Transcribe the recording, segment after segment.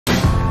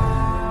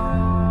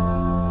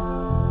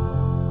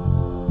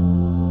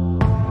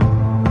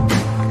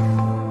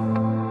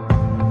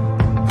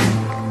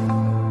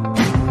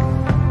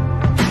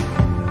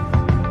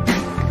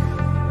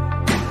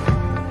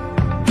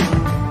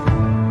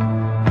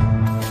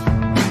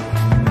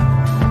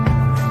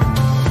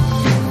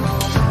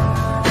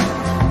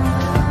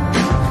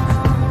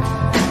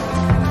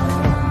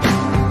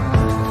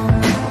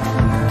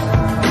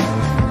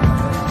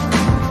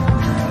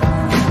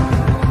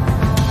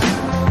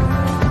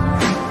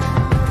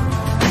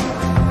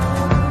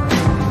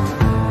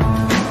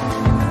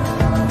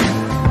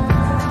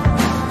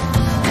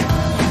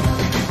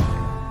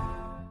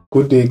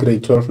Good day,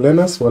 grade 12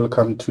 learners.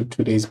 Welcome to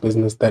today's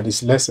business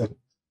studies lesson.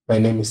 My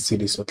name is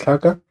Sidi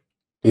Sotlaka.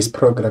 This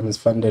program is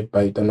funded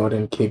by the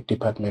Northern Cape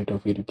Department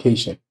of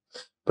Education,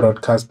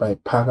 broadcast by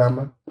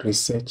Pagama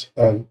Research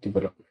and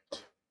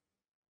Development.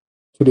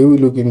 Today we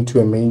look into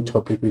a main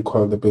topic we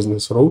call the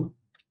business role,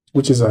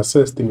 which is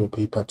assessed in your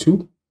paper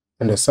 2,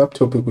 and the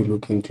subtopic we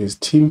look into is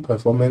team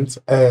performance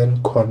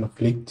and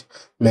conflict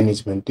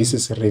management. This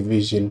is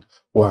revision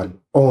 1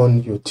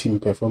 on your team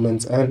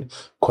performance and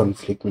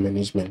conflict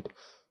management.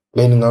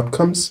 Learning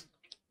outcomes.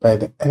 By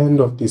the end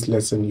of this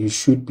lesson, you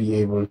should be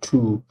able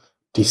to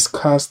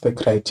discuss the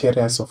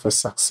criteria of a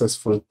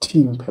successful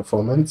team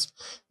performance.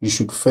 You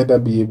should further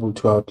be able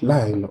to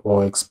outline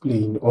or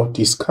explain or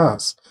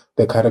discuss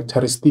the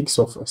characteristics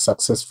of a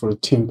successful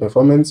team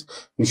performance.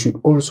 You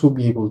should also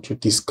be able to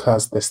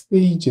discuss the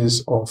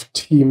stages of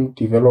team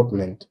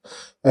development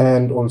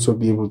and also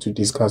be able to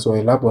discuss or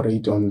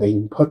elaborate on the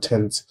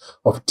importance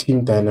of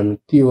team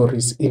dynamic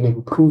theories in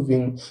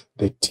improving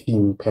the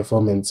team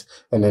performance,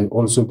 and then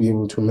also be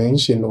able to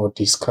mention or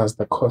discuss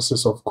the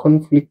causes of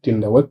conflict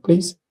in the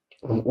workplace,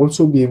 and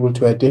also be able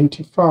to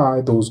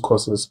identify those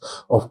causes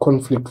of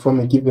conflict from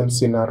a given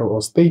scenario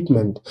or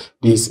statement.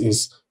 This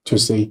is to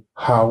say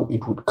how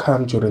it would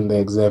come during the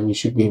exam. You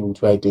should be able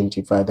to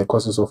identify the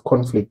causes of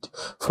conflict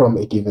from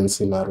a given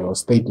scenario or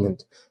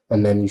statement.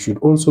 And then you should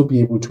also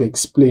be able to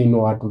explain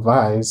or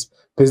advise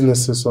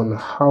businesses on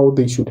how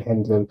they should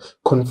handle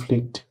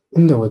conflict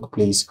in the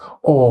workplace,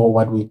 or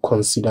what we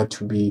consider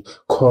to be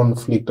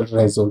conflict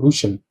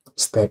resolution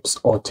steps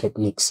or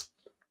techniques.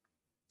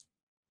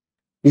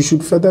 You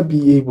should further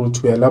be able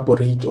to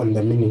elaborate on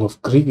the meaning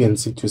of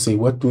grievance, to say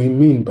what do we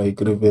mean by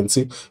grievance,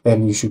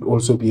 and you should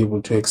also be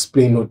able to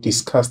explain or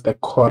discuss the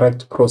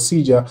correct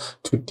procedure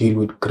to deal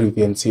with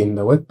grievance in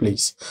the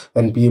workplace,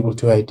 and be able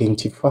to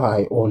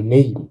identify or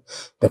name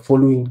the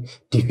following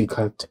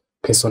difficult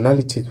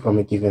personalities from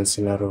a given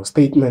scenario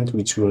statement,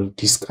 which we'll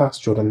discuss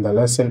during the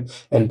lesson,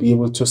 and be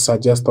able to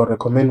suggest or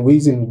recommend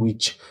ways in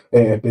which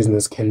a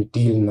business can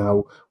deal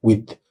now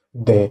with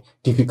the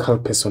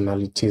difficult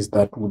personalities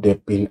that would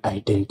have been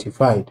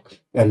identified,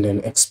 and then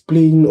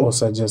explain or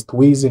suggest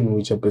ways in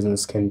which a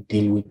business can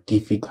deal with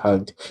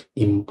difficult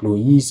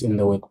employees in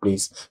the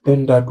workplace.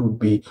 Then that would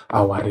be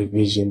our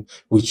revision,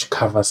 which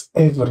covers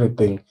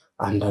everything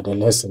under the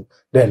lesson.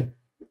 Then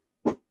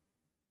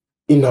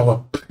in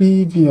our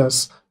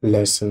previous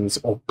lessons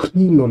or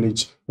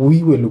pre-knowledge,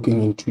 we were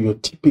looking into your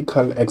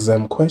typical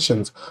exam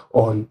questions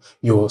on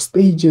your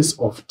stages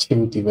of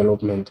team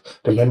development.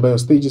 Remember, your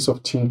stages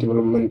of team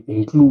development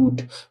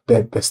include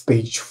the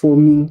stage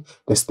forming,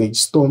 the stage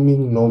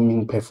storming,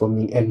 norming,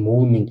 performing, and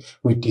moaning.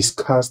 We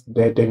discussed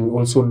that, and we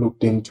also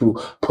looked into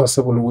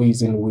possible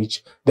ways in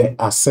which the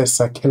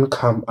assessor can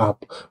come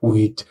up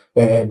with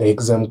the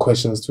exam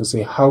questions, to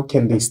say how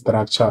can they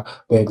structure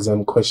the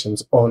exam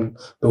questions on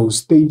those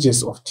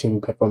stages of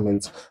team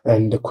performance.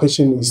 And the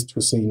question is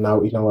to say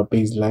now, in our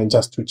baseline,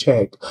 just to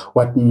check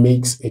what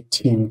makes a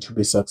team to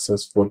be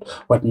successful.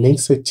 What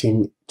makes a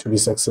team to be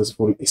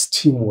successful is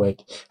teamwork.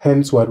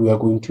 Hence, what we are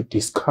going to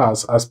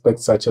discuss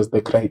aspects such as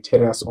the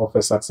criteria of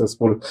a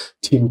successful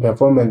team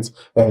performance,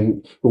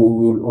 and we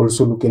will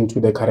also look into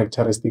the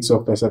characteristics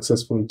of a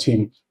successful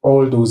team.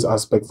 All those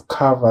aspects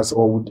covers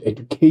or would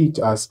educate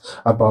us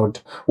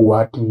about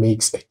what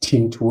makes a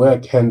team to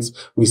work. Hence,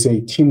 we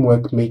say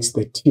teamwork makes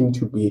the team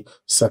to be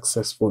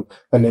successful.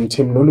 And then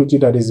terminology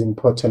that is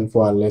important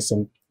for our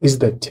lesson is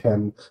the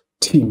term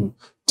team.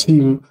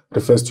 Team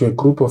refers to a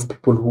group of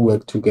people who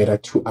work together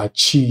to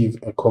achieve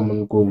a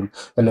common goal.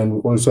 And then we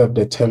also have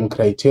the term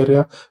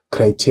criteria.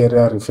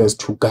 Criteria refers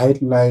to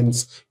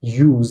guidelines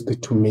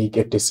used to make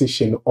a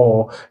decision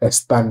or a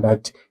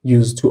standard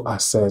used to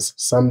assess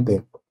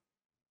something.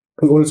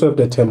 We also have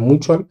the term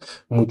mutual.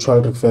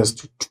 Mutual refers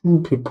to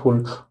two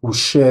people who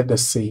share the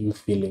same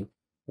feeling.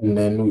 And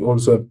then we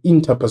also have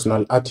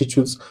interpersonal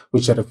attitudes,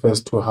 which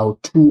refers to how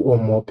two or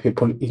more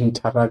people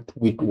interact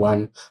with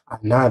one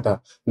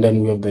another. And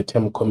then we have the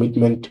term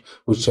commitment,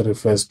 which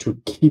refers to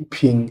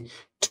keeping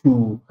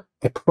to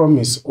a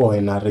promise or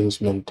an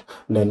arrangement.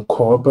 And then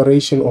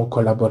cooperation or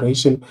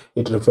collaboration,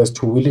 it refers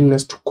to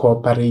willingness to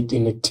cooperate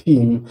in a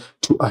team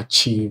to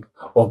achieve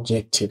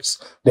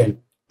objectives.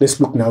 Then let's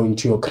look now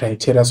into your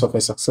criteria of a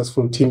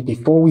successful team.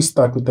 Before we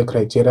start with the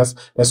criteria,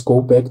 let's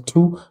go back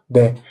to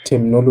the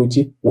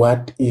terminology.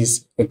 What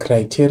is a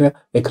criteria?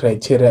 A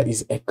criteria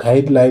is a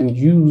guideline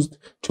used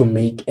to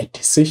make a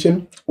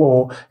decision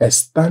or a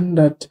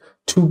standard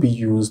to be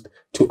used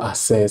to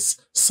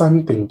assess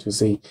something, to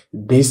say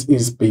this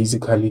is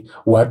basically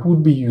what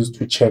would be used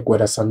to check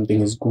whether something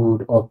is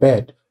good or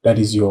bad. That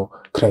is your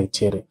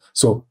criteria.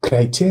 So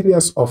criteria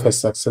of a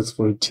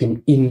successful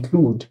team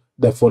include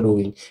the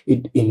following.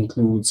 It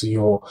includes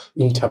your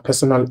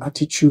interpersonal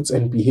attitudes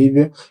and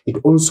behavior. It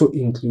also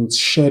includes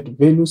shared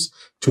values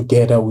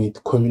together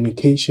with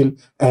communication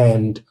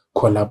and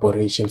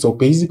collaboration. So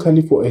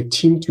basically, for a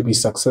team to be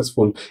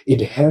successful,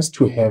 it has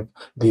to have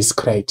these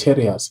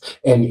criteria,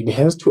 and it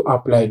has to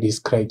apply these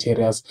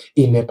criteria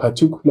in a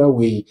particular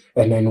way.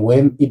 And then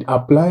when it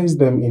applies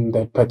them in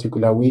that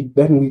particular way,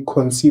 then we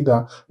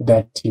consider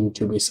that team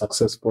to be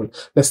successful.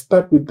 Let's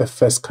start with the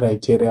first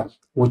criteria,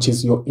 which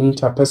is your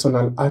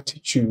interpersonal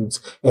attitudes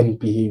and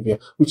behavior,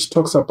 which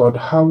talks about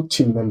how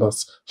team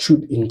members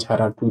should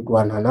interact with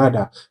one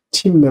another.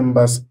 Team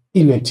members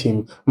in a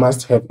team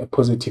must have a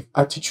positive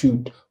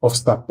attitude of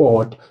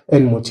support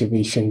and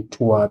motivation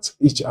towards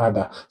each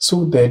other,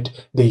 so that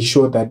they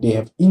show that they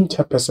have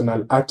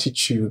interpersonal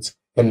attitudes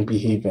and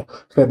behavior.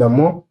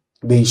 Furthermore,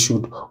 they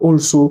should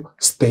also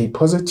stay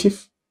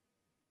positive,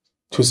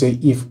 to say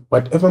if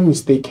whatever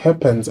mistake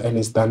happens and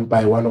is done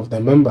by one of the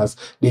members,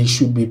 they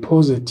should be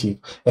positive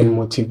and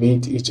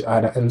motivate each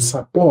other and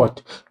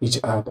support each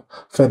other.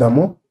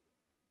 Furthermore,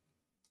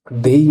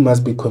 they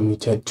must be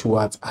committed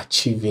towards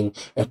achieving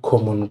a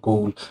common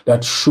goal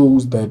that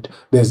shows that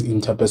there's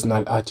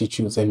interpersonal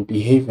attitudes and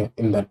behavior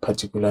in that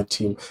particular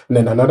team. And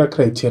then another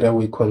criteria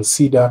we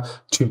consider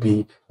to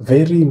be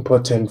very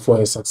important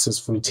for a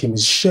successful team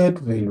is shared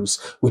values.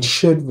 With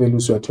shared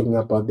values, we're talking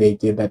about the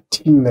idea that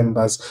team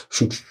members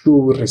should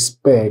show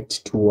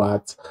respect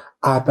towards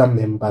other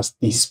members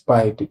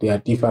despite their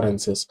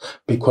differences,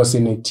 because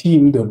in a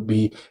team there'll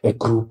be a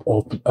group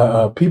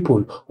of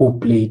people who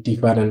play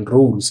different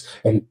roles,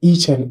 and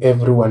each and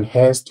everyone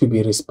has to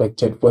be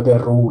respected for the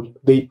role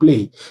they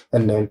play,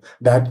 and then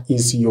that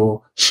is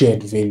your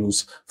shared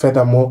values.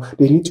 Furthermore,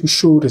 they need to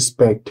show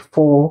respect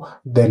for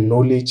the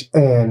knowledge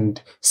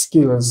and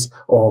skills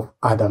of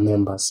other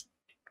members.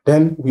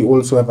 Then we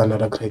also have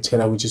another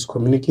criteria, which is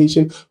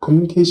communication.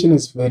 Communication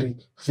is very,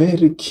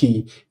 very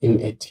key in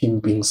a team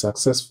being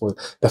successful.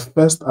 The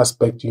first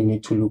aspect you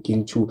need to look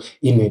into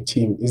in a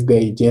team is the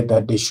idea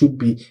that there should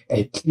be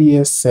a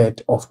clear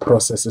set of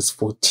processes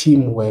for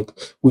teamwork,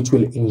 which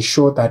will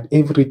ensure that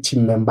every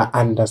team member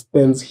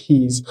understands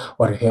his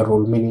or her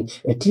role. Meaning,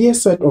 a clear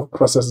set of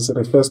processes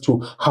refers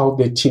to how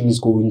the team is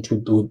going to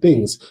do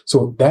things.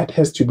 So that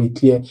has to be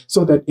clear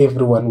so that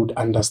everyone would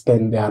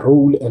understand their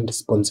role and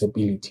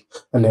responsibility.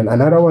 And then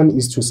another one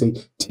is to say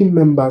team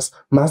members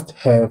must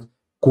have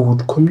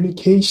good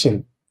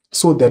communication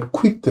so that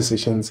quick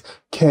decisions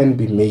can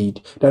be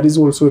made. That is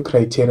also a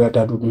criteria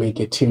that would make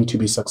a team to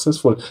be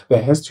successful.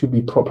 There has to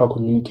be proper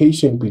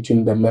communication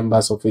between the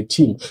members of a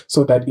team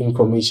so that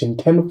information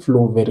can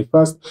flow very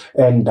fast,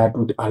 and that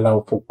would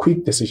allow for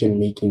quick decision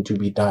making to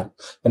be done.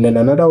 And then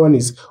another one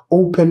is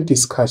open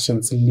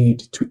discussions lead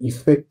to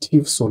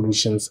effective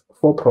solutions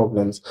for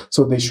problems.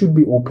 So there should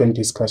be open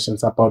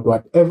discussions about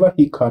whatever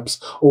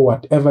hiccups or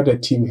whatever the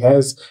team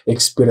has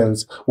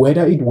experienced,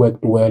 whether it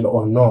worked well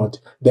or not.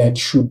 That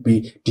should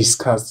be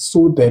discussed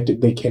so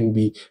that there can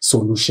be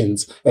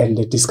solutions, and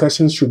the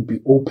discussions should be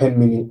open,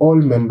 meaning all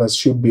members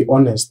should be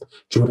honest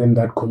during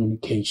that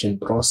communication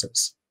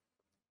process.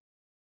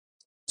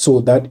 So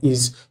that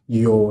is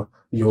your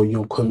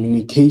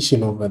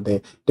communication over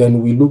there.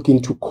 Then we look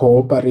into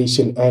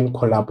cooperation and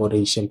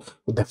collaboration.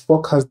 The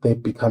focus there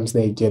becomes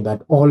the idea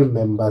that all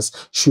members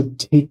should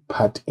take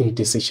part in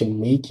decision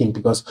making,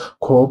 because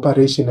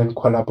cooperation and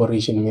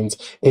collaboration means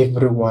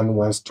everyone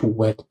wants to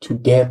work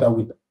together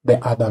with the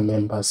other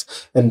members.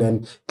 And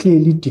then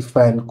clearly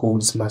defined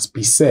goals must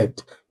be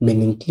set,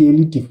 meaning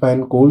clearly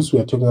defined goals. We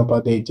are talking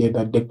about the idea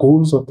that the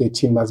goals of the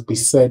team must be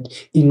set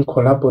in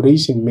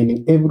collaboration,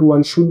 meaning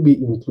everyone should be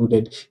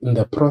included in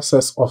the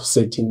process of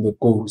setting the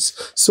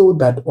goals so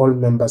that all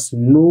members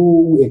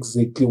know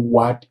exactly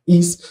what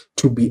is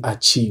to be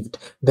achieved.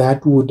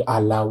 That would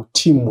allow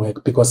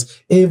teamwork,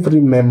 because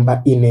every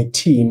member in a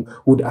team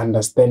would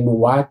understand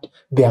what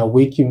they are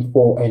working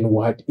for and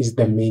what is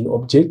the main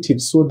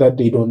objective, so that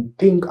they don't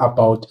think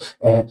about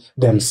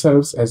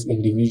themselves as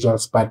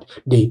individuals, but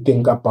they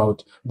think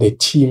about the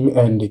team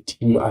and the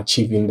team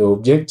achieving the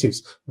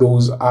objectives.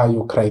 Those are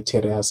your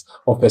criteria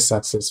of a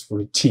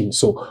successful team.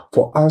 So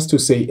for us to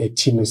say a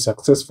team is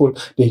successful,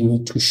 they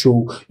need to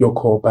show your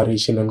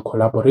cooperation and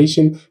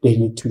collaboration. They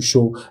need to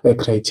show a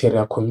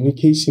criteria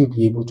communication,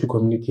 be able to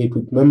communicate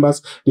with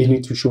members. They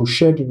need to show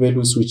shared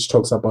values, which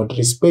talks about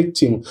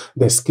respecting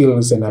the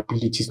skills and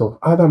abilities of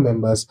other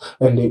members.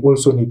 And they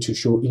also need to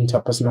show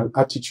interpersonal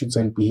attitudes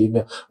and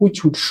behavior,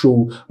 which would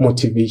show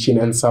motivation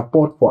and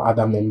support for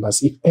other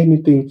members if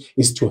anything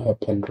is to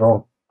happen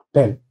wrong.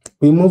 Then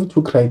we move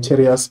to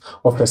criteria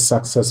of a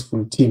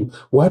successful team.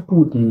 What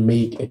would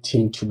make a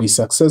team to be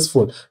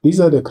successful?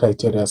 These are the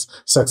criteria.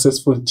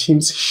 Successful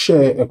teams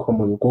share a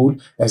common goal,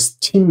 as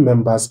team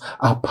members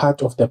are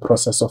part of the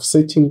process of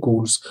setting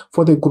goals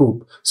for the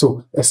group.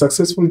 So a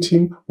successful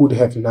team would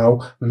have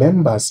now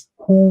members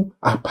who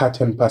are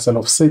part and parcel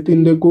of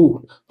setting the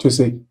goal, to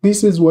say,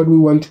 this is what we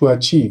want to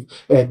achieve.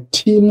 A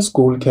team's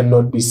goal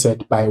cannot be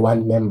set by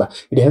one member.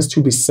 It has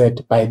to be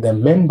set by the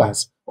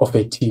members of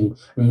a team,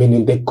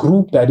 meaning the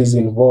group that is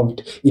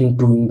involved in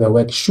doing the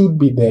work should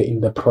be there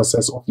in the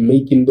process of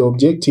making the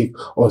objective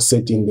or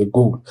setting the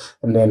goal.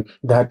 And then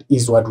that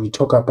is what we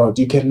talk about.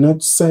 You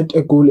cannot set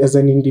a goal as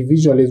an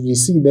individual. As we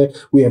see there,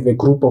 we have a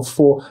group of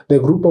 4. The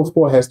group of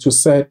 4 has to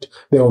set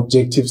the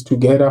objectives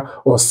together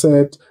or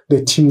set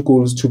the team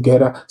goals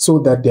together so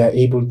that they are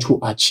able to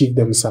achieve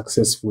them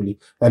successfully.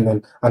 And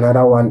then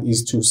another one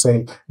is to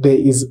say there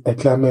is a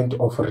climate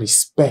of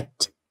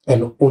respect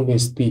and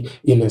honesty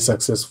in a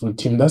successful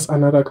team. That's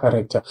another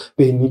character.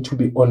 They need to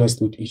be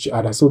honest with each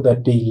other so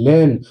that they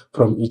learn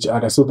from each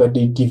other, so that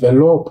they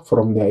develop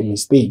from their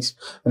mistakes.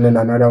 And then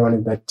another one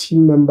is that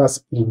team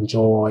members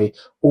enjoy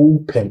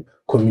open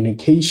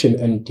communication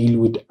and deal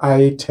with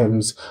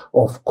items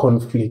of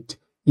conflict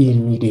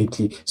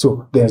immediately.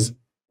 So there's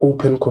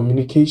open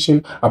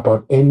communication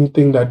about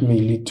anything that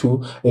may lead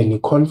to any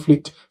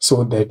conflict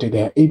so that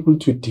they are able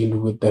to deal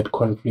with that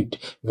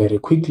conflict very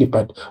quickly.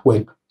 But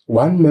when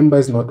one member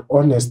is not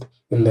honest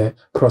in the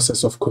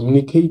process of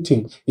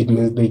communicating, it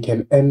means they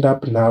can end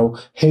up now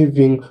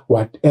having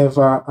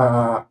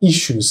whatever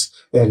issues.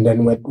 And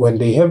then when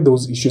they have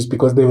those issues,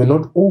 because they were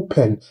not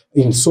open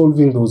in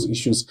solving those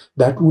issues,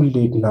 that will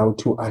lead now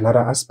to another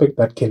aspect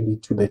that can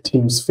lead to the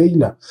team's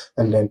failure.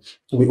 And then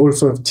we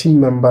also have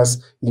team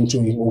members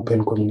enjoying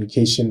open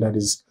communication. That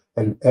is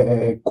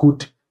a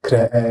good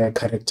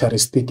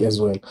characteristic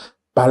as well.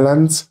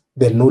 Balance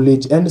the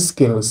knowledge and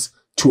skills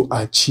to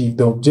achieve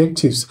the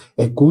objectives.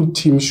 A good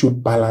team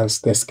should balance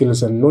the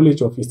skills and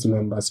knowledge of its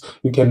members.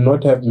 You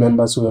cannot have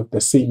members who have the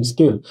same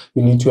skill.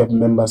 You need to have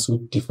members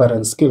with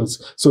different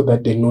skills so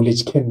that the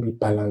knowledge can be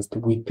balanced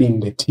within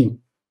the team.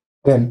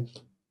 Then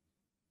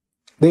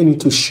they need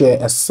to share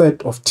a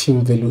set of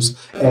team values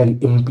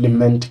and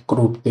implement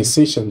group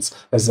decisions.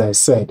 As I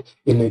said,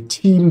 in a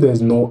team,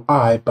 there's no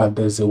I, but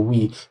there's a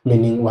we,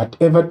 meaning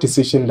whatever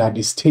decision that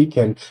is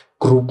taken,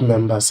 group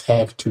members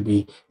have to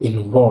be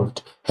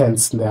involved.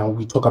 Hence, now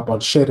we talk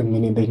about sharing,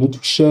 meaning they need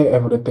to share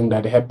everything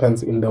that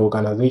happens in the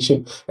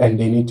organization, and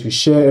they need to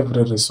share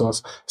every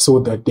resource so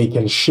that they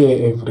can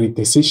share every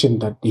decision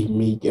that they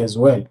make as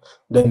well.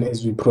 Then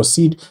as we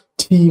proceed,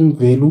 teams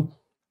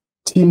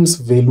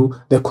value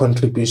the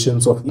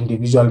contributions of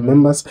individual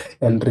members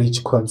and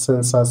reach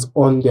consensus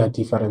on their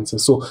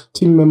differences. So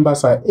team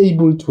members are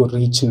able to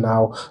reach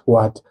now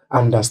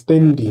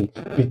understanding,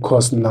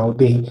 because now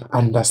they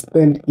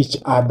understand each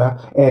other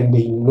and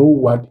they know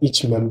what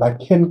each member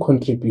can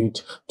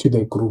contribute to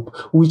the group,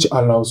 which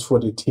allows for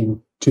the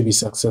team to be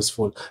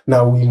successful.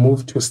 Now we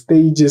move to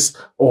stages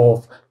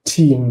of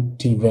team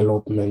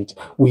development.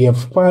 We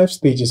have 5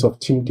 stages of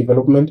team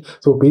development.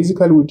 So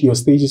basically, with your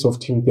stages of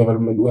team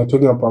development, we are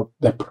talking about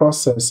the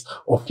process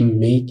of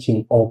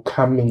making or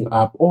coming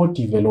up or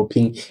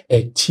developing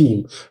a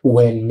team.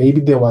 When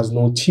maybe there was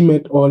no team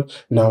at all,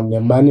 now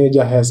the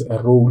manager has a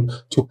role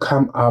to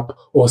come up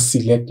or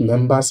select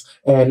members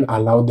and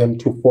allow them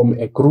to form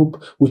a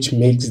group, which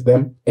makes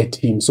them a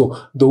team. So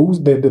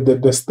those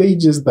the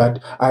stages that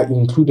are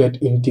included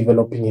in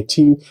developing a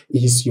team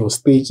is your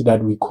stage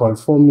that we call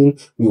forming.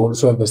 We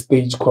also have a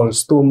stage called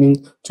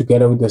storming,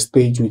 together with the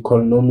stage we call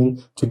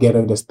norming,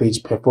 together with the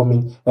stage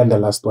performing, and the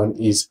last one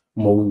is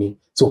molding.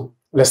 So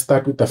let's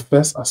start with the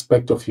first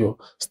aspect of your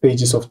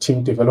stages of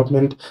team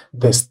development.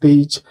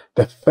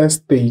 The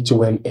first stage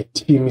when a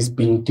team is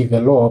being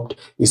developed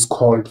is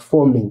called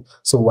forming.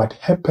 So what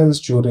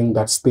happens during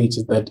that stage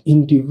is that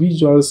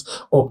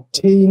individuals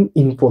obtain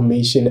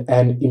information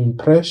and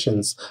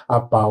impressions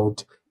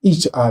about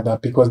each other,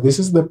 because this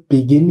is the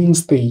beginning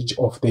stage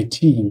of the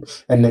team,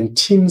 and then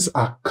teams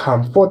are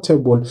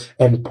comfortable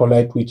and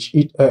polite with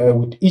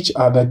each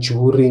other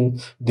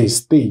during this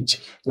stage,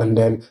 and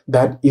then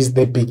that is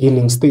the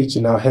beginning stage.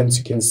 Now hence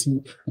you can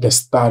see the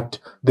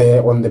start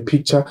there on the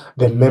picture.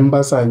 The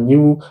members are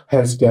new,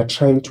 hence they are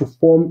trying to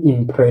form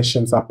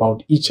impressions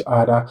about each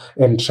other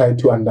and try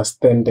to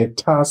understand the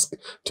task,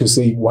 to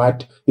say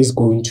what is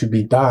going to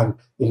be done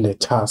in the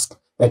task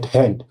at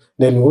hand.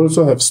 Then we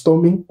also have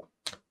storming.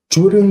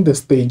 During the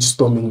stage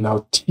storming,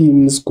 now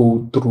teams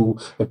go through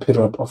a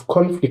period of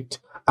conflict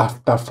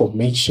after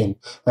formation,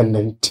 and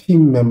then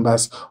team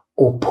members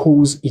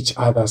oppose each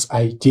other's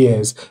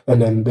ideas,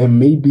 and then there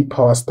may be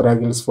power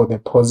struggles for the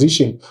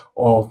position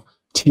of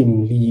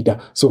team leader.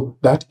 So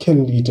that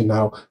can lead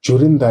now,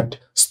 during that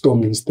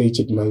storming stage,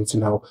 it means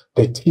now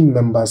the team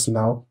members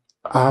now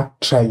are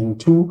trying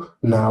to,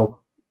 now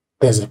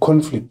there's a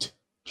conflict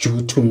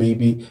due to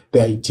maybe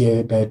the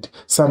idea that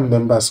some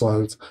members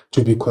want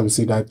to be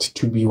considered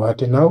to be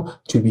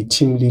to be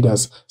team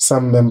leaders.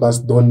 Some members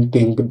don't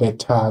think the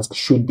task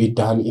should be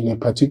done in a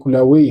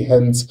particular way.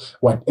 Hence,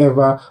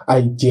 whatever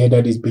idea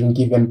that is being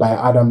given by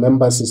other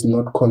members is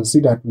not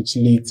considered, which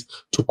leads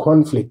to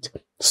conflict.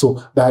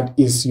 So that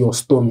is your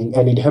storming,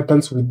 and it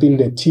happens within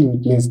the team.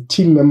 It means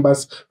team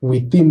members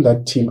within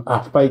that team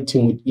are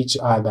fighting with each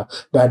other.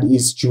 That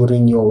is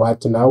during your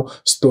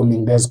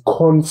storming. There's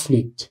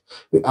conflict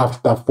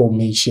after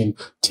formation.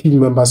 Team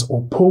members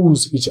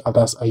oppose each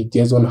other's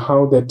ideas on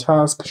how the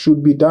task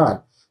should be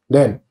done.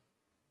 Then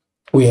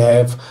we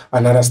have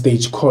another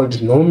stage called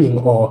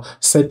norming or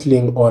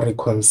settling or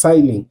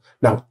reconciling.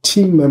 Now,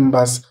 team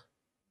members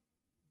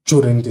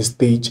during this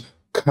stage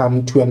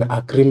come to an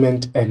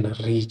agreement and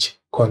reach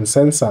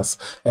consensus,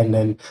 and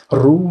then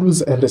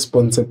roles and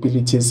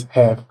responsibilities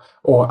have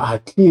or are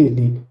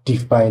clearly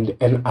defined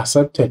and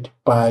accepted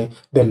by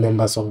the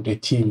members of the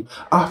team.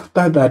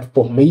 After that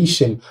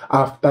formation,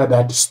 after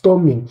that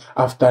storming,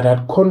 after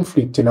that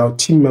conflict, now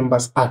team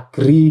members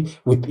agree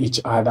with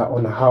each other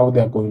on how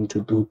they're going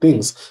to do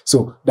things.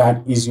 So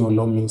that is your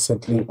norming,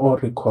 settling, or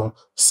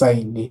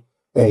reconciling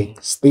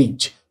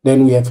stage.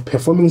 Then we have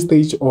performing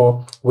stage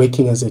or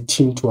working as a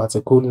team towards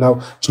a goal.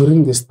 Now,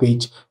 during this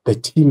stage, the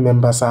team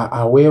members are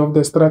aware of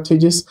the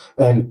strategies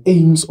and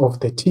aims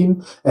of the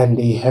team, and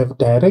they have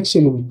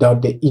direction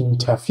without the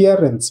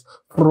interference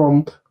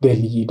from the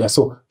leader.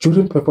 So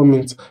during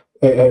performing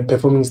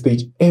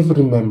stage,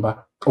 every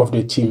member of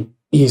the team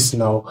is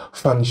now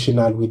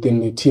functional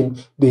within the team.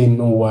 They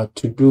know what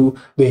to do.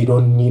 They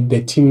don't need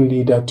the team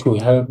leader to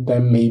help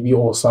them maybe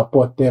or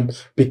support them,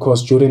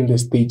 because during the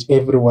stage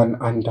everyone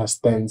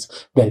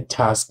understands the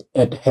task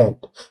at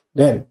hand.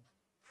 Then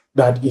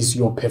that is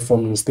your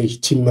performing stage.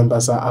 Team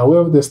members are aware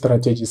of the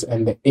strategies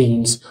and the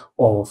aims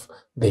of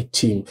the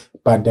team.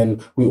 But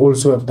then we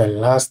also have the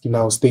last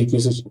now stage,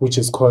 which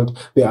is called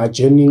the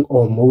adjourning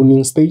or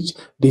mourning stage.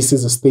 This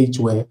is a stage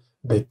where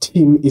the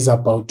team is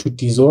about to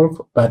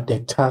dissolve, but the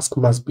task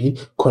must be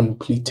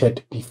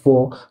completed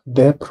before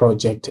the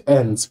project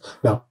ends.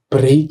 Now,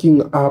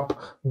 breaking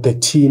up the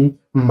team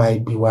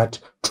might be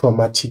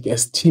traumatic,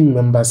 as team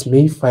members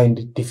may find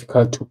it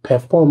difficult to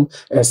perform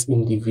as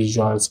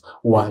individuals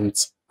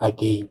once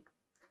again.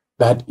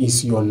 That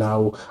is your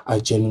now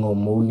adjourning or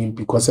mourning,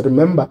 because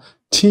remember,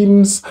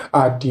 teams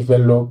are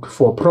developed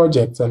for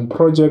projects, and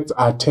projects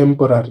are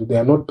temporary. They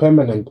are not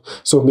permanent.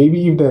 So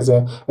maybe if there's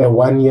a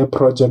 1-year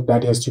project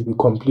that has to be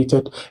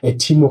completed, a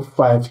team of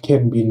 5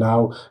 can be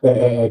now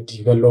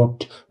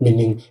developed,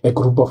 meaning a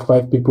group of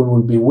 5 people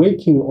will be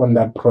working on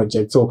that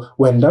project. So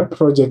when that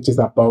project is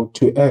about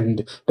to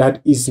end,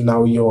 that is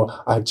now your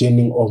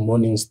adjourning or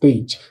mourning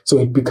stage. So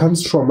it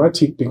becomes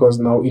traumatic because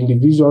now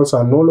individuals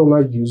are no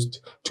longer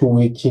used to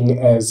working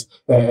as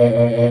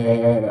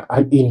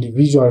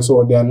individuals,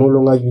 or they are no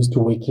longer used to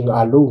working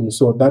alone.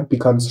 So that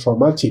becomes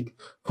traumatic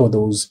for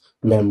those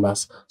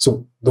members.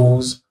 So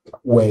those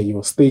were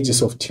your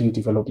stages of team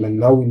development.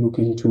 Now we look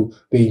into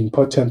the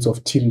importance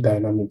of team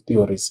dynamic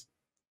theories.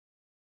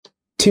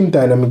 Team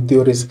dynamic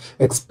theories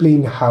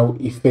explain how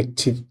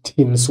effective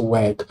teams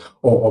work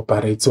or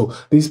operate. So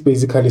this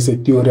basically is a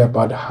theory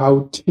about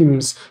how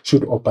teams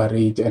should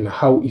operate and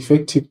how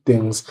effective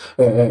teams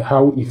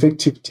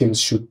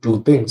should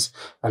do things.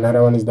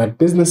 Another one is that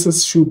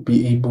businesses should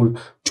be able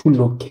to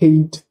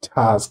locate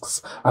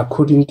tasks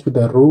according to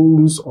the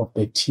roles of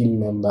the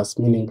team members,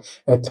 meaning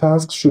a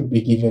task should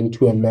be given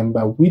to a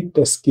member with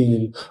the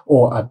skill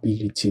or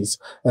abilities.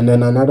 And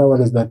then another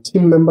one is that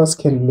team members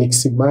can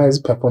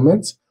maximize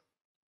performance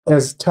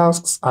as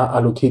tasks are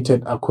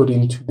allocated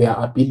according to their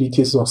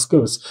abilities or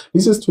skills.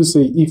 This is to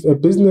say, if a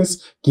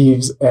business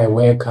gives a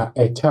worker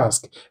a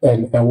task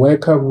and a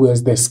worker who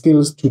has the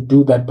skills to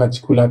do that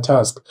particular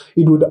task,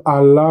 it would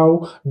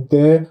allow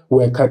the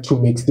worker to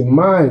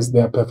maximize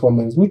their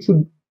performance, which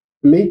would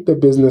make the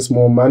business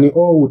more money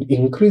or would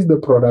increase the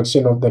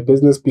production of the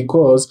business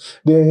because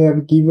they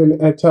have given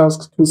a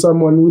task to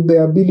someone with the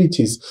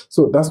abilities.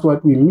 So that's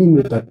what we mean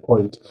with that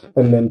point.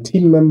 And then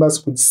team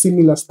members with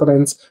similar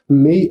strengths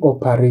may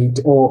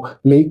operate or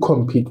may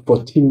compete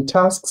for team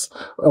tasks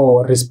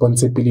or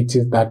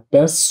responsibilities that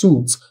best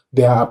suits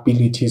their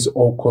abilities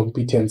or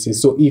competencies.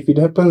 So if it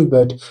happens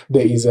that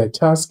there is a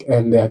task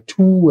and there are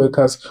 2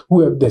 workers who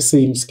have the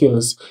same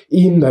skills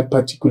in that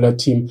particular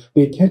team,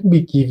 they can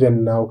be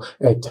given now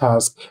a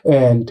task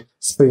and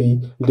say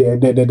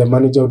the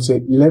manager would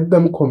say, let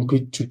them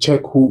compete to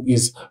check who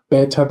is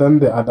better than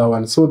the other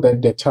one, so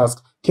that the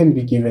task can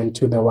be given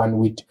to the one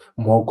with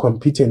more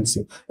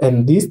competency.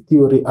 And this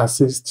theory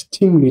assists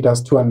team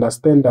leaders to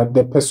understand that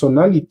the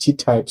personality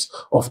types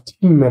of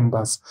team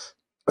members,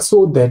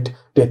 so that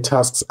the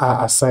tasks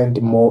are assigned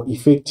more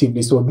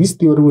effectively. So this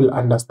theory will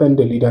understand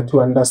the leader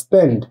to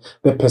understand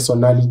the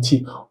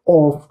personality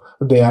of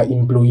their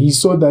employees,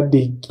 so that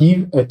they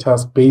give a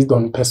task based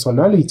on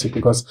personality,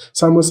 because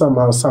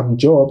somehow some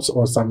jobs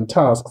or some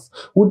tasks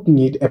would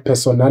need a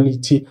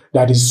personality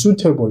that is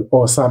suitable,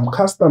 or some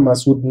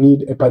customers would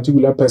need a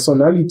particular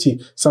personality,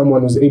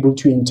 someone who's able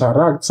to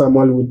interact,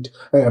 someone with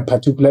a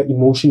particular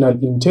emotional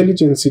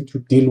intelligence to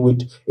deal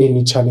with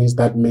any challenge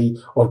that may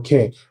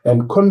occur.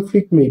 And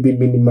conflict may be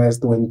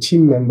minimized when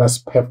team members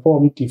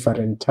perform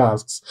different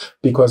tasks,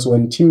 because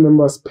when team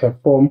members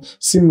perform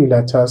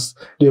similar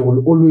tasks, there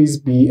will always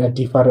be a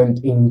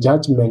different in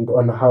judgment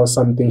on how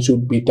something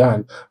should be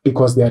done.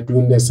 Because they are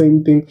doing the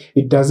same thing,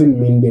 it doesn't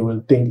mean they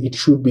will think it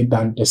should be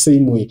done the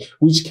same way,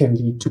 which can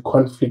lead to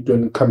conflict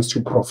when it comes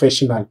to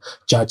professional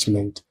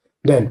judgment.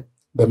 Then,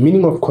 the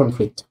meaning of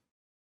conflict.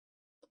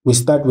 We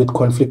start with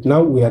conflict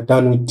now. We are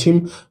done with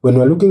team. When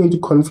we're looking into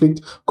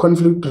conflict,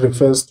 conflict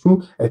refers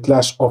to a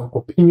clash of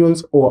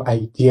opinions or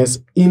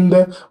ideas in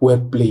the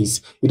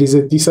workplace. It is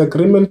a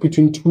disagreement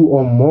between two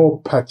or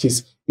more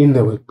parties in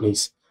the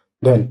workplace.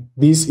 Then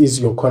this is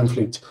your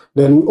conflict.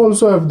 Then we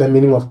also have the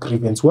meaning of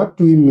grievance. What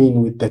do we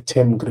mean with the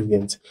term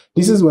grievance?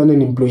 This is when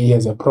an employee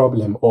has a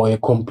problem or a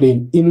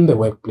complaint in the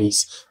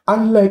workplace.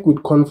 Unlike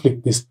with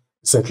conflict, this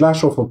is a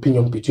clash of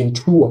opinion between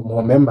two or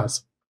more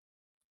members.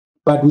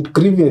 But with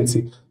grievance,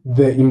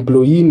 the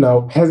employee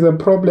now has a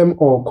problem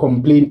or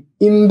complaint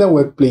in the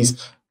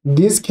workplace.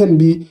 This can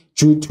be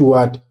due to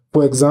what?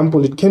 For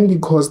example, it can be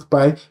caused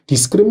by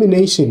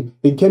discrimination.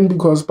 It can be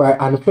caused by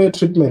unfair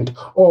treatment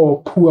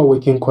or poor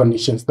working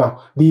conditions.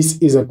 Now, this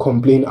is a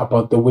complaint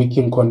about the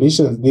working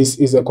conditions. This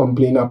is a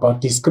complaint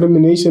about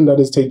discrimination that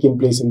is taking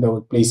place in the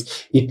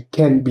workplace. It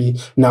can be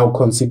now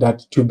considered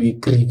to be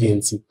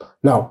grievance.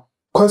 Now,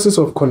 causes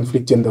of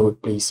conflict in the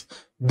workplace.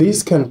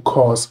 This can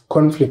cause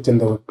conflict in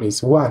the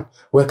workplace. One,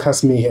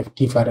 workers may have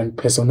different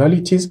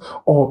personalities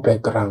or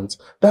backgrounds.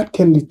 That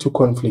can lead to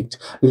conflict.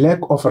 Lack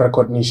of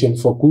recognition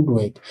for good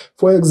work.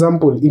 For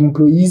example,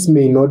 employees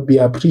may not be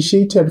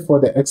appreciated for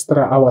the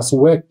extra hours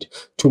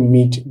worked to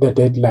meet the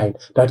deadline.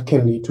 That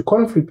can lead to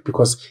conflict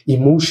because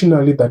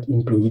emotionally that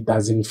employee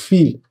doesn't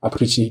feel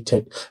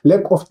appreciated.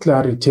 Lack of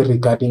clarity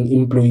regarding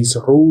employees'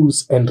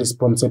 roles and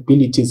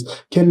responsibilities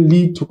can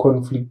lead to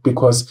conflict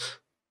because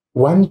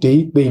one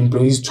day the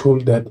employees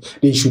told that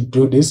they should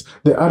do this,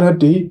 the other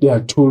day they are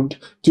told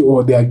to,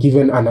 or they are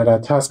given another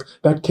task.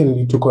 That can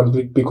lead to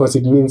conflict because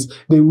it means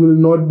they will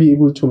not be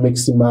able to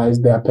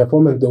maximize their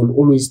performance. They will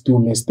always do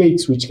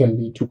mistakes, which can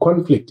lead to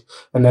conflict.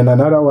 And then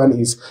another one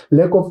is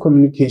lack of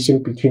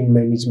communication between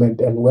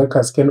management and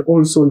workers can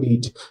also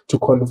lead to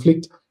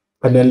conflict.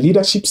 And then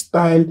leadership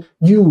style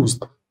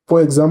used.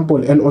 For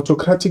example, an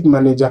autocratic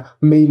manager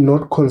may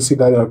not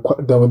consider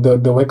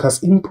the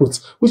workers'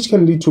 inputs, which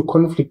can lead to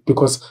conflict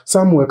because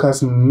some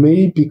workers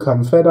may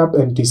become fed up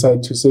and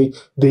decide to say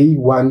they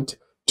want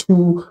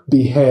to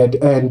be heard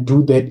and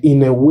do that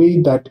in a way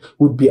that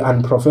would be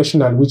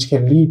unprofessional, which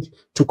can lead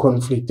to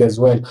conflict as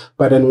well.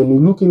 But then when you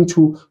look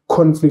into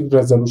conflict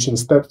resolution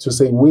steps to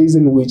say ways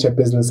in which a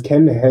business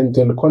can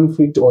handle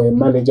conflict or a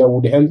manager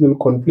would handle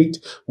conflict,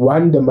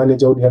 one, the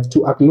manager would have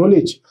to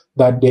acknowledge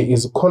that there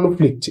is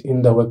conflict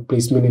in the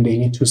workplace, meaning they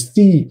need to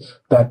see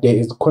that there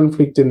is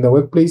conflict in the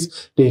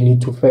workplace. They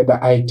need to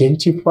further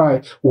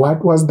identify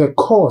what was the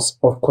cause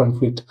of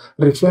conflict,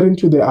 referring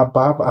to the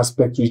above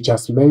aspects we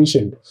just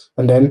mentioned.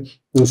 And then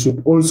they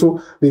should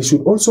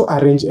also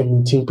arrange a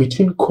meeting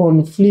between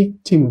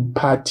conflicting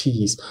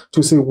parties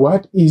to say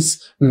what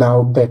is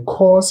now the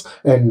cause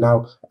and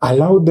now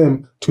allow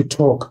them to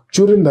talk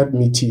during that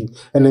meeting.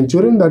 And then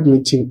during that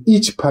meeting,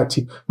 each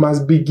party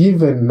must be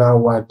given now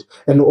what?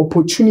 An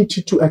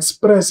opportunity to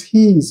express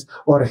his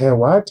or her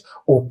what?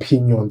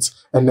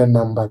 Opinions. And then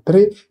number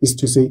 3 is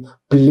to say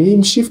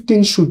blame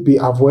shifting should be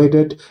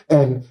avoided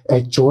and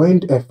a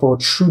joint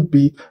effort should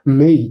be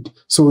made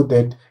so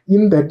that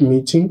in that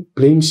meeting,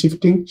 blame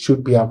shifting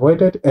should be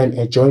avoided and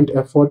a joint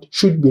effort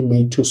should be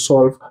made to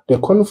solve the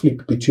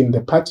conflict between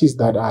the parties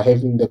that are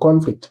having the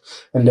conflict.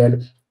 And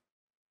then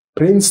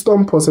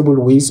brainstorm possible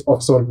ways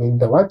of solving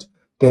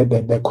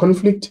the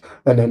conflict,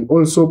 and then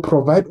also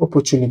provide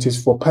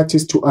opportunities for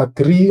parties to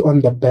agree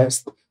on the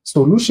best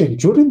solution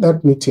during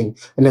that meeting,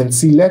 and then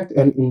select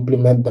and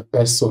implement the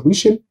best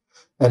solution,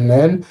 and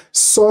then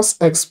source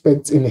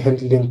experts in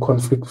handling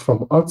conflict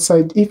from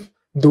outside if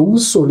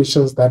those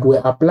solutions that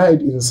were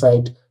applied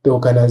inside the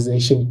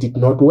organization did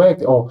not work,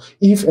 or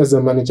if as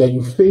a manager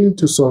you failed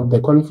to solve the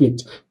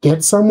conflict,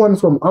 get someone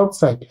from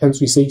outside.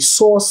 Hence we say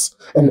source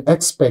an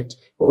expert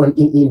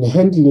in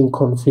handling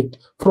conflict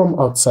from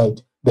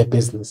outside the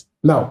business.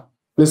 Now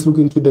let's look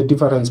into the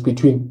difference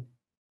between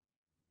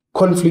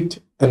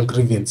conflict and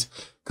grievance.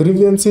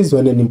 Grievance is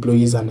when an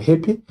employee is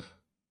unhappy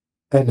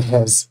and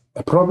has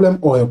a problem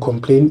or a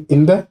complaint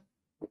in the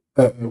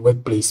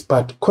workplace,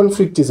 but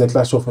conflict is a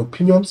clash of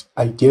opinions,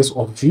 ideas,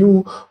 or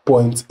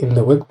viewpoints in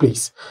the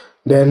workplace.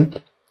 Then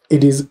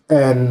it is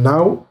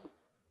now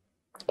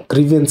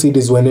grievance, it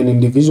is when an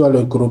individual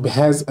or group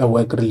has a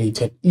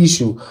work-related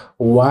issue,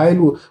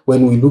 while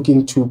when we look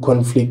into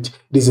conflict,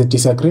 it is a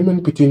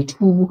disagreement between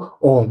two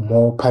or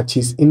more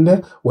parties in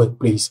the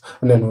workplace.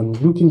 And then when we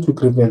look into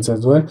grievance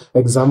as well,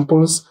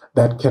 examples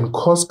that can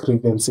cause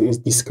grievance is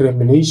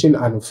discrimination,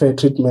 unfair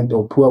treatment,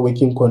 or poor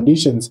working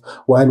conditions.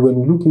 While when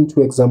we look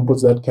into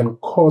examples that can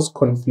cause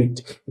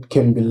conflict, it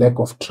can be lack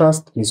of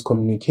trust,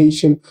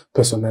 miscommunication,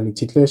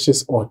 personality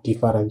clashes, or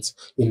difference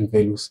in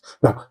values.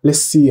 Now,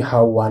 let's see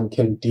how one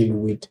can deal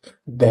with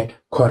the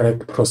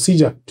correct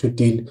procedure to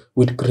deal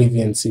with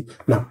grievance.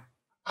 Now,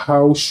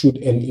 how should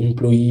an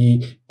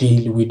employee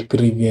deal with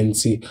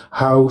grievance?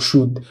 How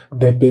should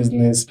the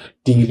business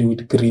deal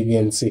with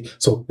grievance?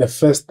 So the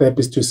first step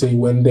is to say,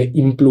 when the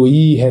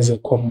employee has a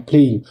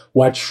complaint,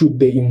 what should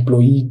the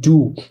employee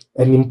do?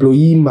 An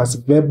employee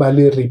must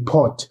verbally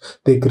report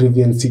the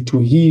grievance to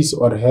his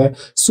or her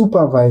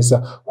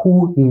supervisor,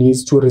 who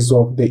needs to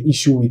resolve the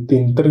issue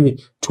within 3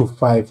 to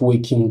 5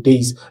 working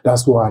days.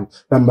 That's one.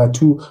 Number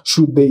two,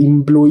 should the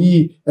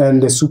employee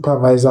and the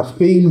supervisor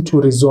fail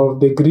to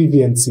resolve the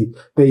grievance,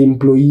 the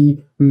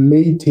employee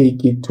may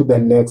take it to the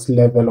next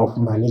level of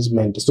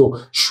management. So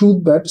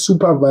should that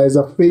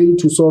supervisor fail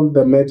to solve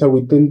the matter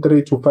within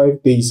 3 to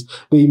 5 days,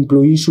 the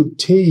employee should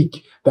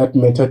take that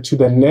matter to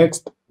the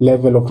next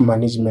level of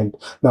management.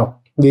 Now,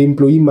 the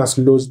employee must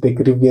lodge the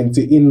grievance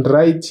in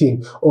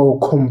writing or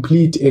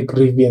complete a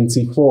grievance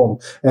form.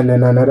 And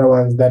then another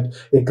one is that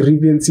a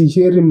grievance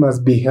hearing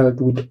must be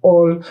held with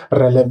all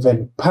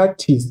relevant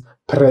parties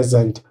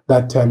present.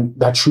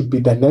 That should be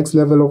the next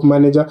level of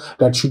manager,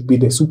 that should be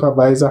the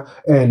supervisor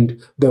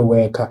and the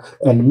worker.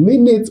 And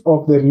minutes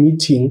of the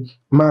meeting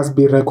must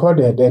be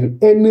recorded,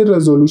 and any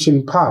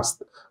resolution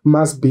passed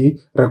must be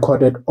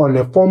recorded on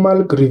a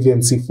formal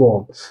grievance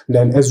form.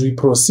 Then as we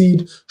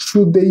proceed,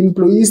 should the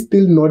employee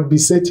still not be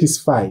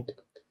satisfied,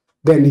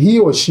 then he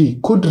or she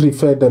could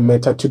refer the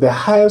matter to the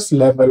highest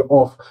level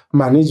of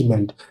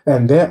management.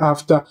 And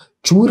thereafter,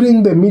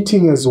 during the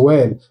meeting as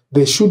well,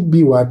 there should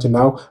be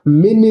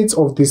minutes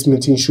of this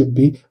meeting should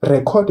be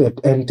recorded,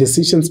 and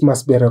decisions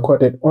must be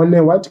recorded on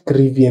a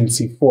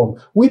grievance form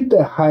with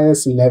the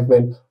highest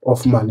level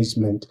of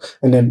management.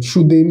 And then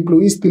should the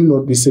employee still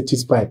not be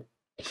satisfied,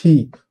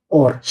 he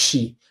or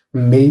she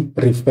may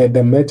refer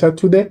the matter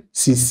to the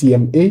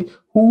CCMA,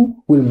 who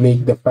will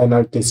make the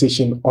final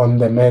decision on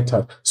the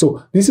matter.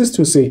 So this is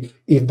to say,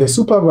 if the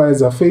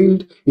supervisor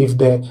failed, if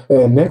the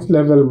next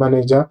level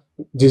manager,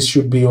 this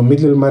should be your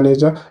middle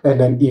manager, and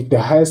then if the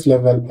highest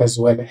level as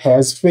well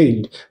has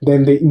failed,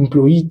 then the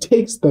employee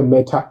takes the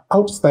matter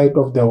outside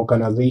of the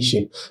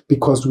organization,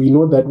 because we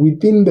know that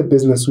within the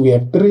business we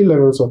have 3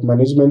 levels of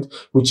management,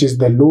 which is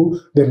the low,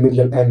 the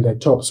middle, and the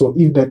top. So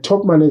if the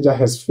top manager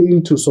has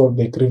failed to solve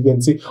the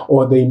grievance,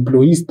 or the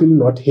employee is still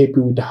not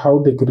happy with how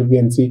the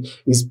grievance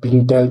is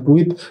being dealt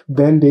with,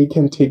 then they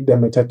can take the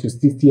matter to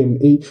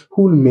CCMA,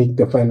 who will make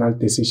the final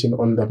decision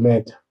on the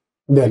matter.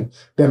 Then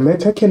the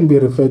matter can be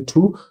referred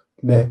to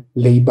the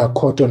labor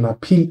court on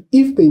appeal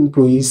if the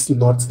employee is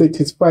not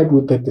satisfied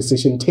with the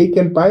decision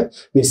taken by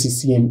the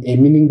CCMA,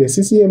 meaning the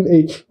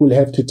CCMA will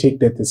have to take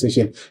the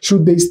decision.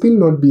 Should they still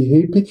not be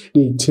happy,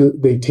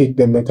 they take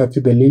the matter to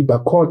the labor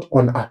court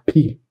on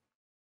appeal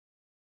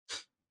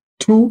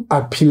to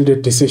appeal the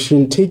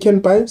decision taken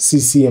by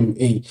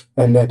CCMA.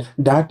 And then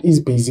that is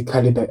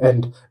basically the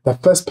end. The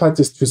first part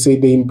is to say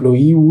the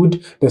employee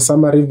would, the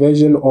summary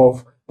version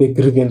of the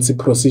grievance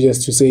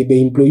procedures, to say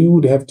the employee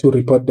would have to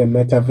report the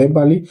matter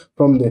verbally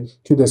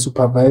to the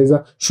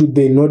supervisor. Should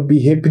they not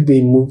be happy,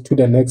 they move to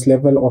the next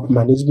level of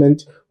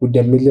management with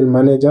the middle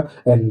manager,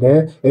 and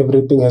there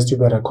everything has to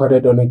be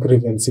recorded on a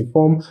grievance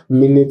form.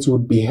 Minutes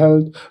would be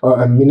held,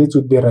 or minutes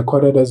would be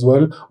recorded as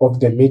well of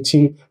the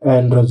meeting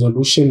and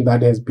resolution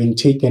that has been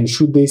taken.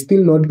 Should they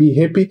still not be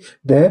happy,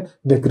 there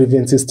the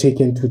grievance is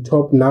taken to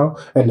top now,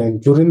 and then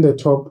during the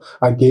top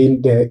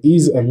again there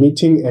is a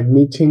meeting. A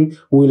meeting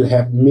will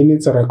have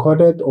minutes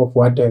recorded of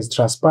what has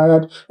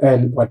transpired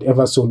and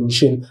whatever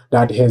solution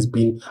that has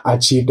been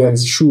achieved. And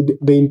should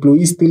the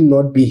employee still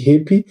not be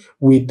happy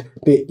with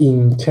the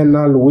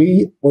internal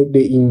way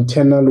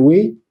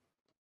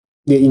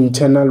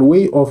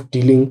of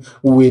dealing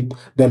with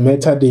the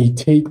matter, they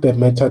take the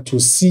matter to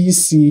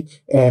CCMA.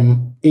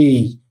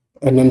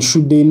 And then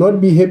should they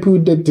not be happy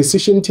with the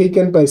decision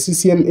taken by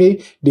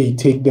CCMA, they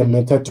take the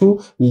matter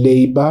to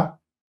labor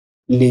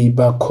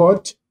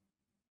court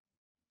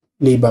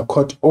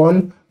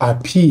on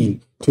appeal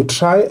to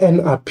try and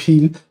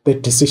appeal the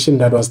decision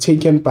that was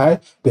taken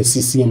by the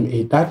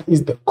CCMA. That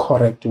is the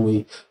correct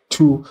way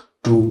to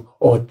do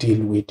or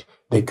deal with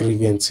the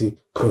grievance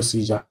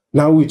procedure.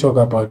 Now we talk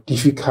about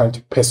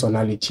difficult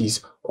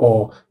personalities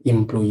or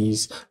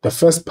employees. The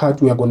first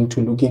part we are going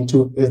to look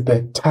into is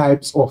the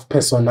types of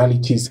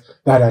personalities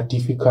that are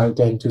difficult,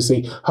 and to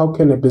say how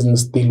can a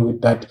business deal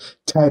with that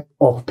type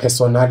of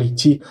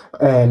personality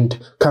and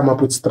come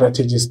up with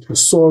strategies to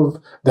solve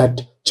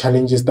that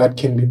challenges that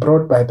can be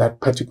brought by that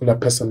particular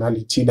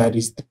personality that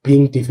is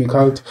being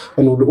difficult.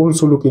 And we'll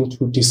also look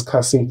into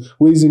discussing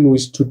ways in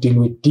which to deal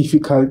with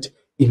difficult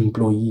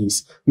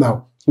employees.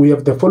 Now, we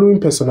have the following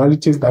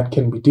personalities that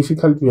can be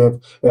difficult. We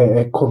have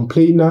a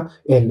complainer,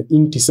 an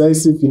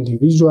indecisive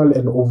individual,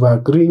 an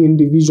over-agreeing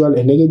individual,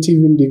 a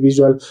negative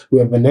individual. We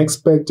have an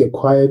expert, a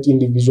quiet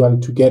individual,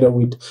 together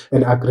with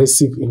an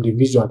aggressive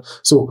individual.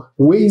 So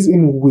ways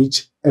in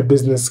which a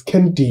business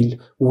can deal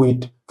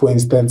with, for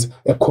instance,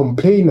 a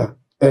complainer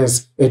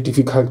as a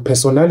difficult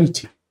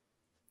personality.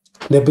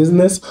 The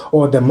business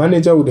or the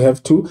manager would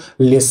have to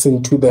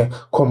listen to the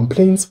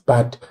complaints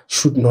but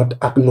should not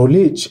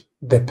acknowledge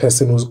the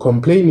person who's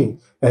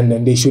complaining. and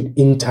then they should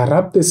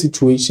interrupt the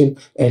situation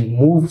and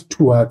move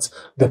towards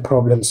the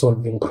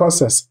problem-solving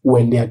process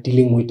when they are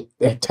dealing with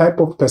a type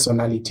of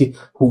personality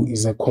who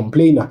is a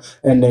complainer.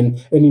 And then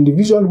an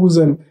individual who's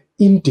an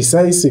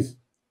indecisive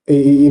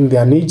in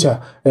their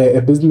nature, a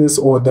business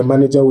or the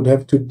manager would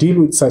have to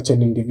deal with such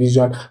an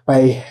individual by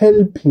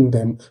helping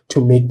them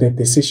to make the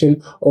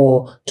decision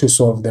or to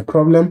solve the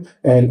problem,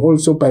 and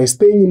also by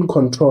staying in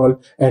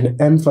control and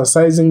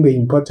emphasizing the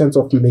importance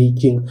of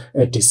making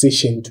a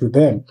decision to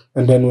them.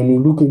 And then when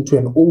you look into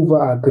an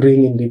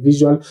over-agreeing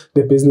individual,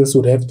 the business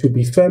would have to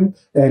be firm,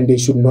 and they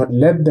should not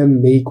let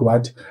them make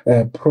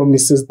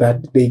promises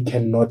that they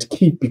cannot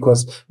keep,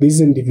 because these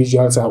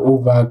individuals are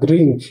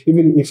over-agreeing.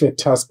 Even if a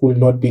task will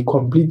not be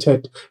completed,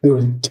 they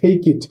will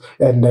take it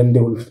and then they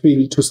will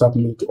fail to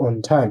submit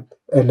on time.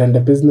 And then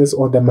the business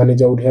or the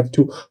manager would have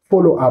to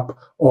follow up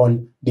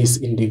on this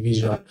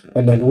individual.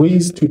 And then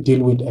ways to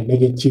deal with a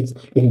negative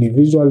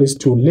individual is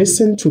to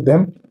listen to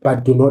them,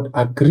 but do not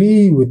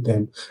agree with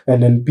them.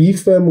 And then be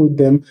firm with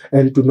them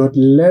and do not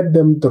let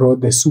them throw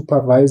the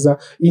supervisor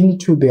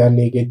into their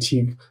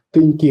negative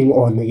thinking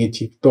or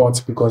negative thoughts,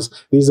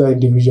 because these are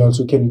individuals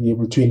who can be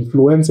able to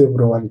influence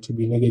everyone to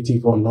be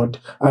negative or not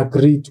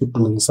agree to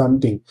doing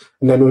something.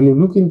 And then when you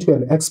look into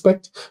an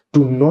expert,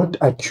 do not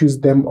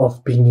accuse them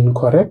of being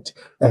incorrect,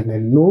 and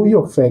then know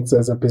your facts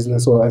as a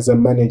business or as a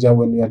manager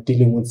when you are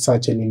dealing with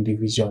such an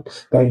individual.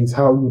 That is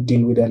how you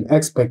deal with an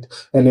expert.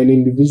 And an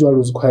individual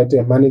who's quiet,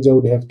 a manager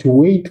would have to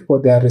wait for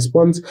their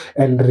response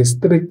and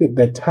restrict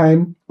the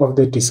time of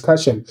the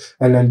discussion,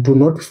 and then do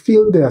not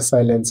fill their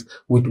silence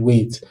with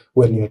words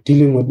when you're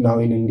dealing with now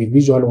an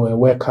individual or a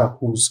worker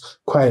who's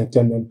quiet.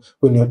 And then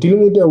when you're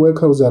dealing with a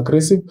worker who's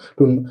aggressive,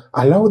 don't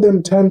allow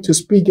them time to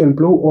speak and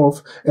blow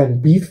off,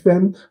 and be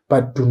firm,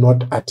 but do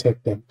not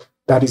attack them.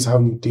 That is how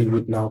you deal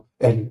with now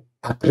an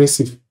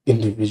aggressive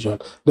individual.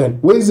 Then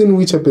ways in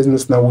which a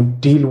business now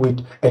would deal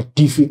with a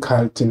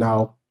difficult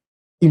now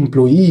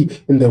employee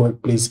in the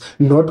workplace,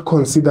 not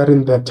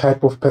considering the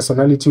type of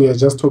personality. We are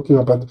just talking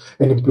about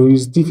an employee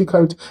is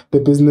difficult. The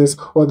business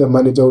or the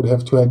manager would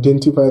have to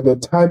identify the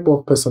type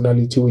of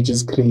personality which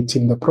is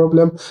creating the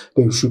problem.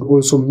 They should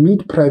also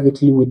meet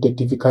privately with the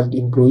difficult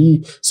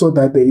employee so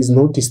that there is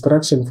no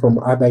distraction from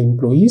other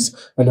employees,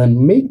 and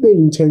then make the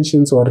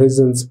intentions or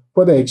reasons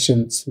for the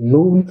actions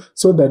known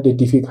so that the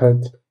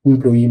difficult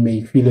employee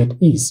may feel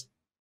at ease.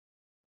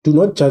 Do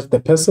not judge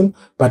the person,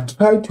 but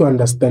try to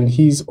understand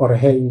his or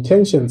her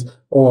intentions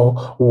or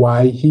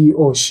why he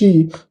or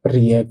she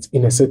reacts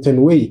in a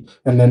certain way.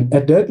 And then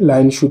a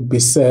deadline should be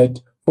set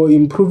for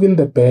improving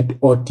the bad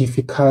or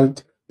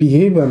difficult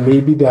behavior.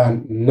 Maybe they are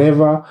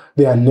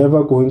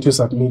never going to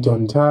submit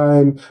on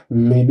time.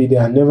 Maybe they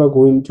are never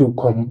going to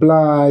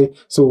comply.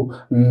 So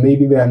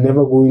maybe they are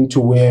never going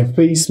to wear a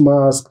face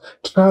mask.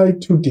 Try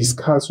to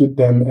discuss with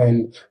them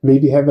and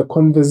maybe have a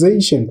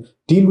conversation.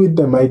 Deal with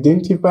them,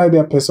 identify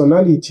their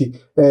personality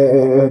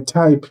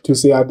type to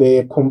say, are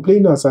they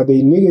complainers, are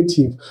they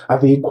negative, are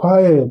they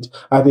quiet,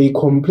 are they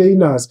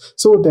complainers,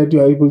 so that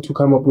you are able to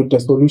come up with a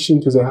solution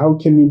to say, how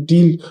can you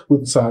deal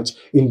with such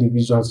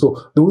individuals?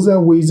 So those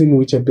are ways in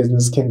which a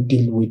business can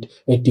deal with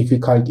a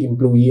difficult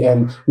employee.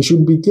 And we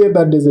should be clear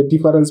that there's a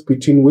difference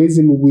between ways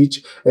in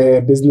which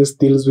a business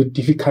deals with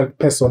difficult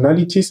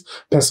personalities.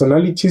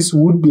 Personalities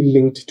would be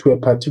linked to a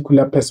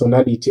particular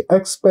personality: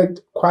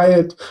 expert,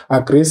 quiet,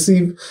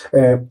 aggressive,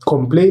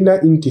 complainer,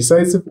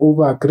 indecisive,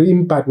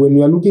 over-agreeing. But when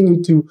you are looking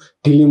into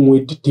dealing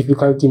with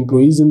difficult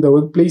employees in the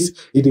workplace,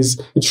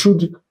 it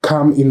should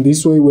come in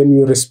this way. When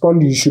you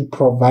respond, you should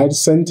provide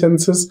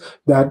sentences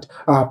that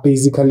are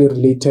basically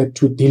related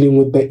to dealing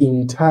with the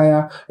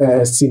entire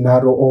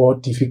scenario or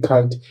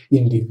difficult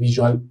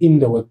individual in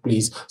the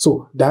workplace.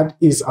 So that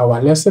is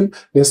our lesson.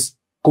 Let's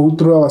go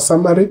through our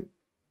summary.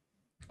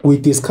 We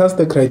discussed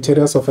the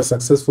criteria of a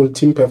successful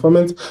team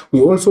performance.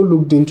 We also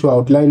looked into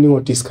outlining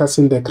or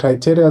discussing the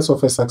criteria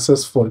of a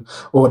successful,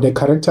 or the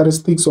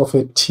characteristics of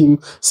a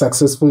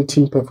successful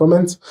team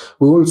performance.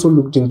 We also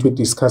looked into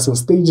discussing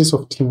stages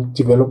of team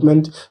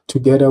development,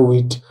 together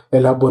with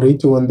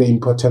elaborating on the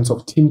importance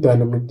of team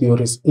dynamic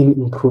theories in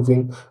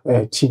improving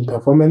team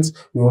performance.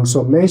 We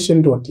also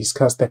mentioned or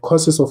discussed the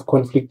causes of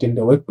conflict in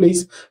the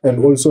workplace,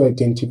 and also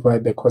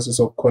identified the causes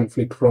of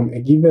conflict from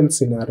a given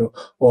scenario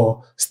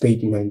or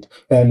statement.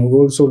 And we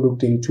also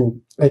looked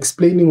into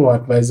explaining or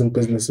advising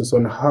businesses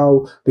on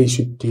how they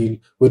should deal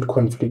with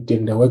conflict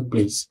in the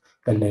workplace.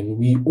 And then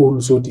we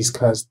also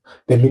discussed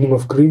the meaning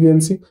of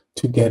grievancy,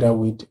 together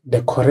with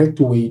the correct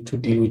way to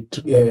deal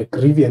with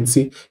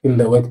grievancy in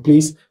the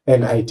workplace,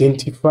 and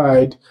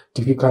identified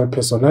difficult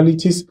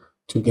personalities,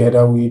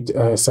 together with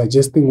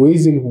suggesting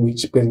ways in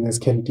which business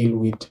can deal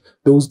with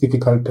those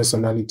difficult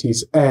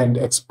personalities, and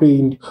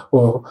explained,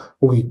 or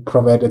we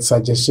provided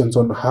suggestions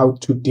on how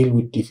to deal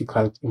with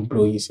difficult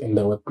employees in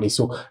the workplace.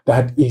 So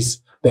that is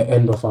the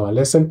end of our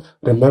lesson.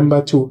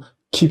 Remember to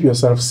keep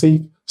yourself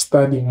safe,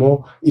 study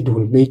more. It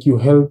will make you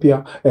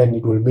healthier and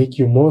it will make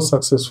you more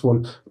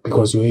successful,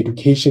 because your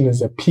education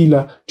is a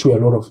pillar to a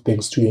lot of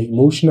things, to your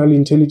emotional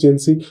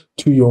intelligence,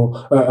 to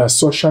your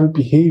social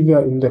behavior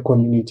in the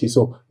community.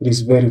 So it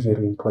is very,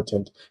 very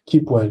important.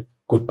 Keep well.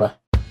 Goodbye.